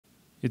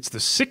It's the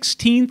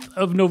 16th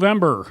of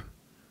November,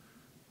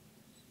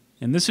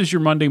 and this is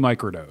your Monday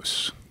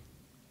Microdose.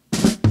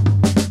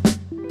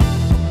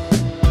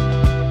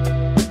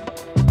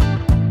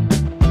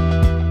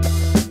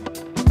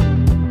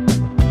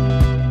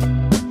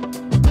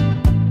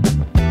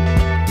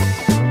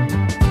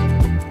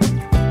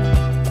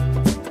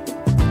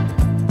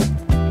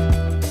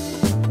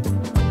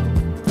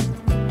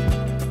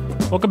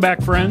 Welcome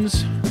back,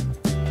 friends.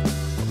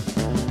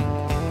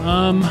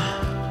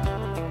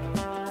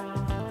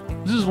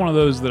 This is one of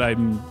those that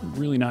I'm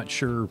really not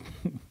sure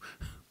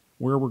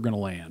where we're going to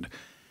land.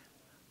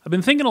 I've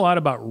been thinking a lot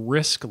about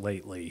risk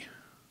lately.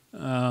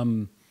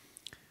 In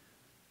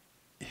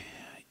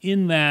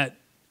that,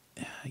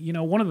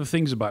 one of the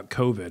things about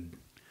COVID,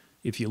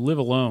 if you live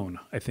alone,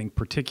 I think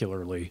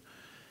particularly,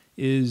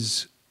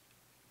 is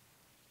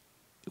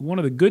one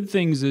of the good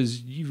things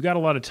is you've got a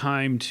lot of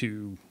time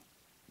to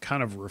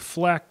kind of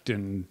reflect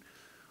and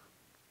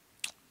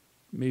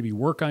maybe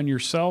work on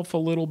yourself a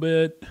little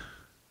bit.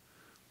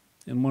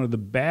 And one of the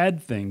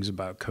bad things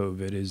about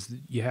COVID is that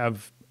you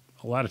have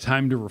a lot of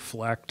time to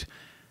reflect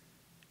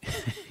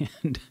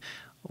and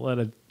a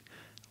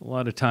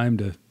lot of time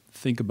to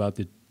think about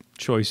the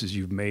choices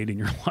you've made in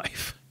your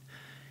life,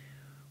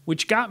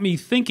 which got me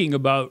thinking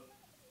about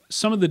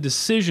some of the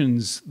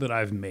decisions that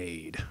I've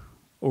made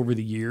over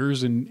the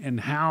years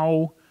and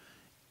how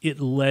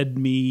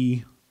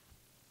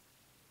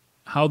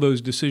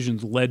those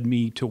decisions led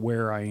me to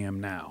where I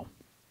am now.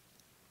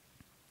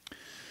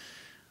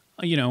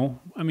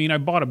 I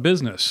bought a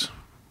business.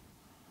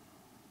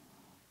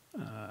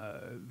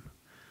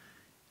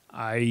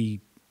 I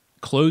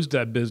closed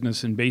that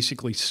business and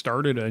basically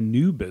started a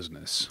new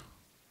business.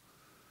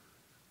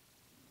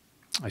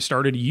 I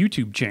started a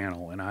YouTube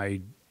channel and I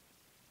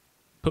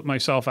put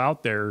myself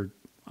out there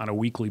on a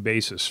weekly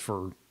basis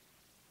for,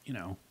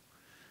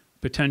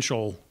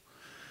 potential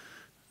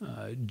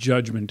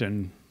judgment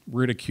and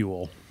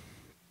ridicule.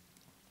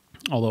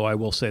 Although I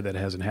will say that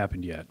hasn't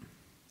happened yet,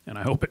 and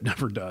I hope it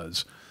never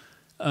does.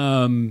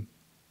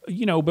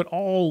 But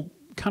all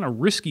kind of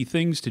risky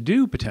things to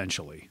do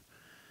potentially.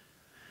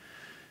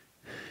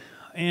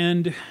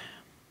 And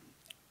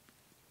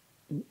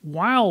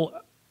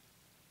while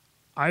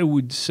I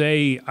would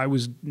say I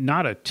was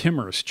not a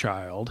timorous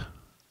child,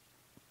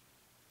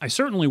 I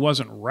certainly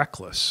wasn't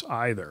reckless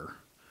either.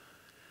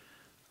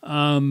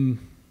 I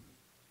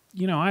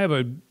have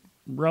a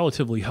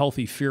relatively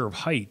healthy fear of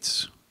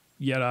heights,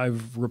 yet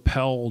I've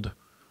rappelled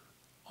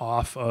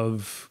off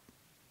of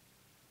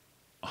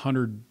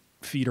 100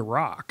 feet of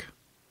rock.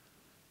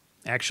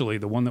 Actually,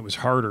 the one that was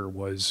harder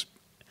was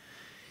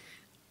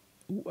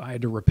I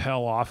had to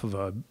rappel off of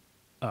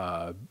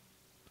a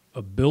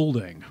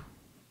building,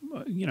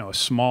 a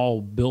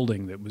small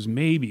building that was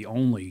maybe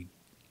only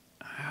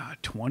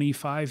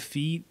 25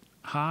 feet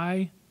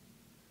high.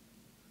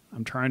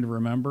 I'm trying to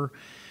remember.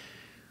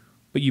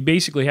 But you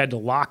basically had to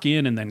lock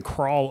in and then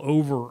crawl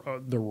over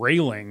the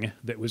railing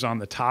that was on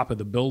the top of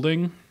the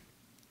building.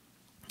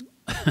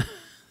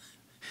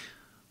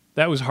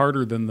 That was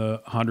harder than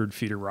the 100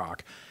 feet of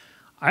rock.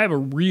 I have a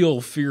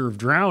real fear of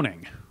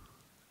drowning,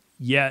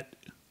 yet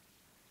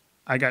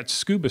I got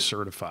scuba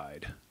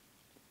certified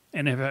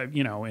and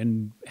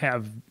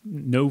have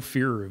no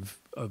fear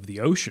of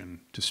the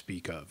ocean to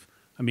speak of.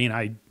 I mean,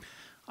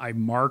 I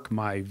mark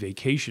my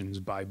vacations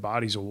by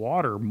bodies of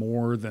water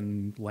more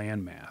than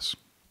landmass.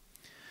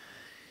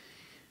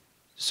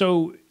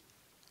 So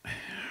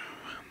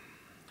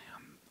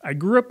I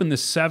grew up in the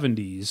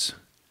 70s,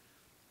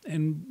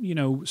 and,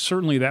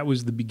 certainly that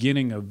was the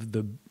beginning of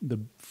the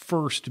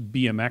first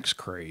BMX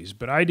craze,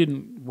 but I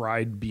didn't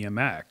ride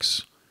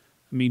BMX.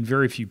 I mean,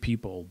 very few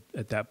people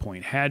at that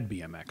point had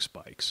BMX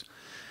bikes.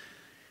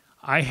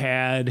 I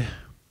had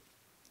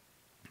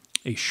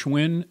a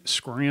Schwinn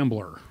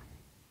Scrambler.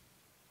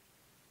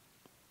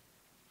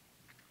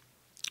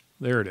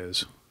 There it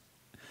is.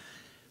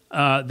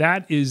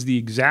 That is the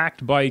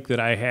exact bike that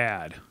I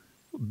had.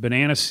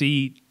 Banana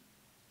seat,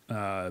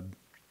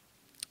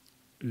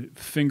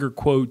 finger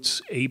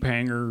quotes, ape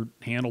hanger,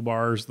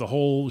 handlebars, the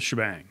whole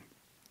shebang.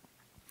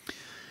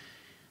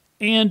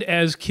 And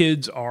as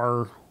kids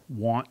are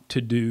wont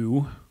to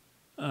do,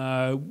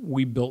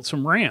 we built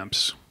some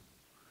ramps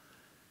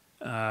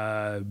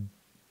in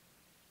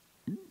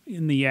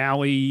the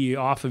alley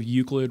off of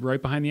Euclid, right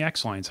behind the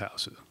X-Lines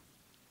houses.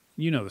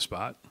 You know the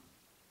spot.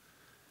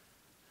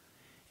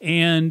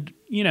 And,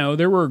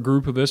 there were a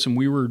group of us, and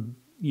we were,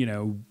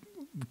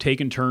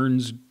 taking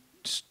turns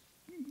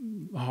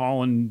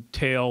hauling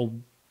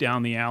tail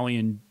down the alley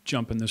and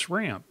jumping this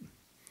ramp.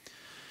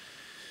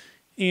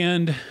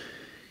 And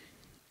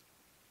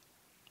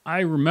I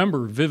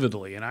remember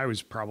vividly, and I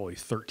was probably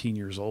 13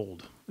 years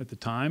old at the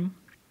time,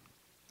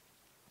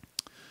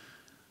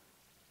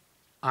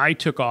 I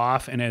took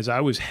off, and as I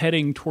was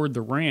heading toward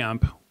the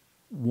ramp,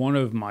 one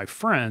of my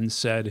friends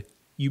said,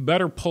 "You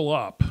better pull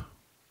up."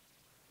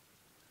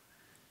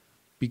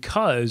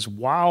 Because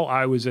while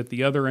I was at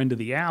the other end of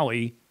the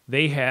alley,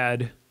 they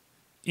had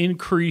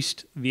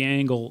increased the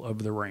angle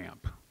of the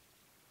ramp.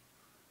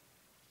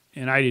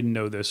 And I didn't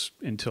know this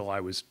until I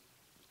was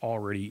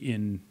already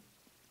in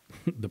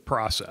the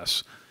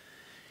process.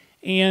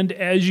 And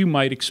as you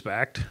might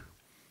expect,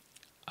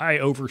 I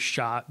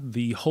overshot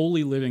the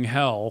holy living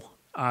hell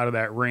out of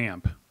that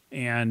ramp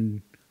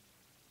and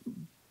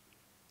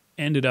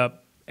ended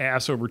up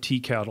ass over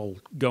tea kettle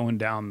going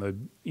down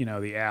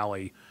the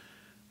alley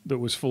that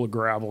was full of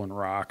gravel and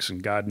rocks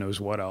and God knows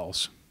what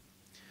else.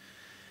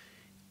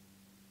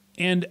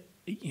 And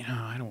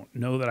I don't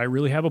know that I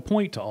really have a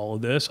point to all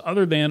of this,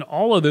 other than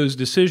all of those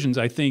decisions,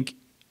 I think,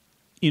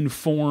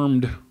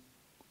 informed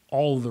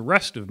all the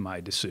rest of my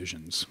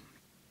decisions.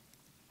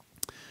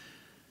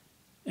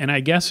 And I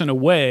guess in a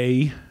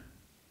way,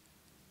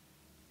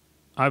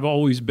 I've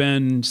always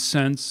been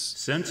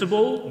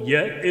sensible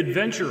yet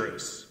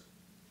adventurous.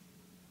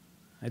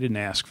 I didn't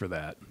ask for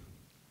that,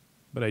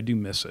 but I do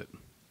miss it.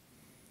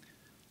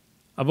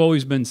 I've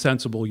always been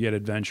sensible yet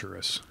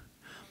adventurous.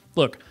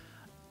 Look,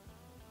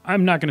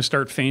 I'm not going to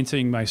start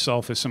fancying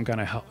myself as some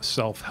kind of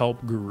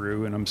self-help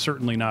guru, and I'm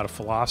certainly not a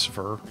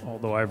philosopher,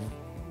 although I've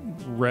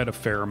read a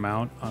fair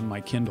amount on my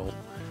Kindle.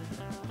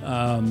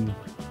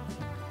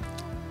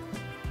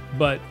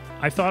 But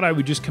I thought I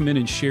would just come in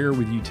and share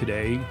with you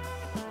today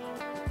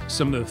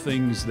some of the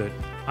things that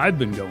I've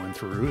been going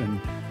through,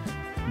 and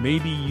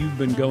maybe you've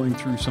been going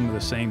through some of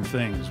the same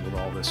things with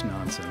all this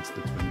nonsense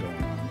that's been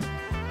going on.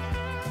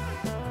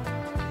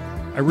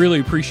 I really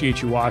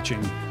appreciate you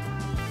watching.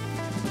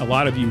 A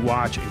lot of you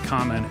watch and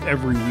comment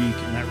every week,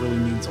 and that really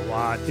means a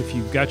lot. If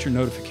you've got your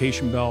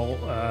notification bell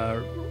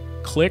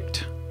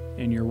clicked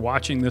and you're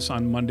watching this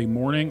on Monday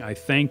morning, I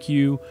thank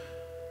you.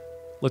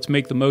 Let's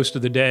make the most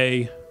of the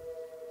day.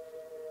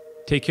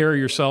 Take care of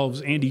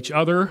yourselves and each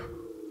other.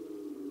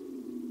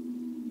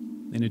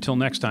 And until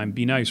next time,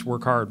 be nice,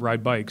 work hard,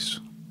 ride bikes,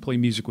 play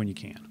music when you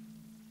can.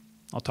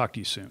 I'll talk to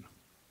you soon.